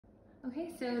Okay,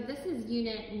 so this is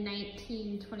unit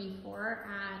 1924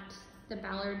 at the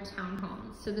Ballard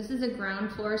Townhomes. So this is a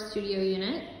ground floor studio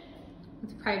unit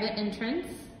with private entrance,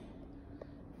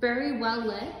 very well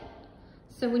lit.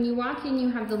 So when you walk in, you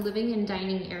have the living and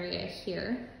dining area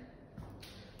here.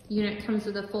 The unit comes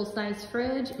with a full-size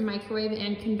fridge, microwave,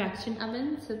 and convection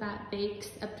oven, so that bakes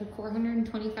up to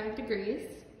 425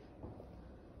 degrees.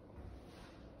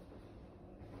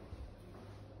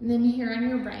 And then here on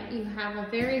your right, you have a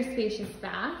very spacious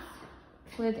bath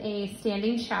with a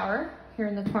standing shower here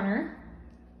in the corner.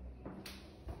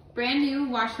 Brand new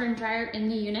washer and dryer in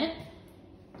the unit.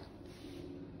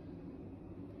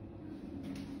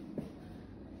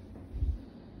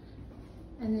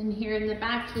 And then here in the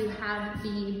back, you have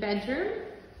the bedroom.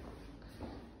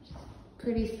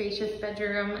 Pretty spacious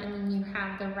bedroom, and then you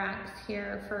have the racks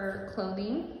here for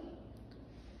clothing.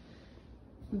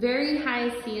 Very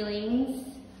high ceilings.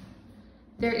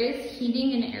 There is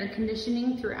heating and air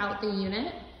conditioning throughout the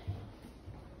unit.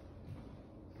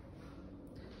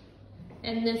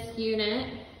 And this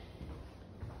unit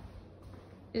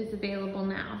is available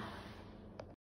now.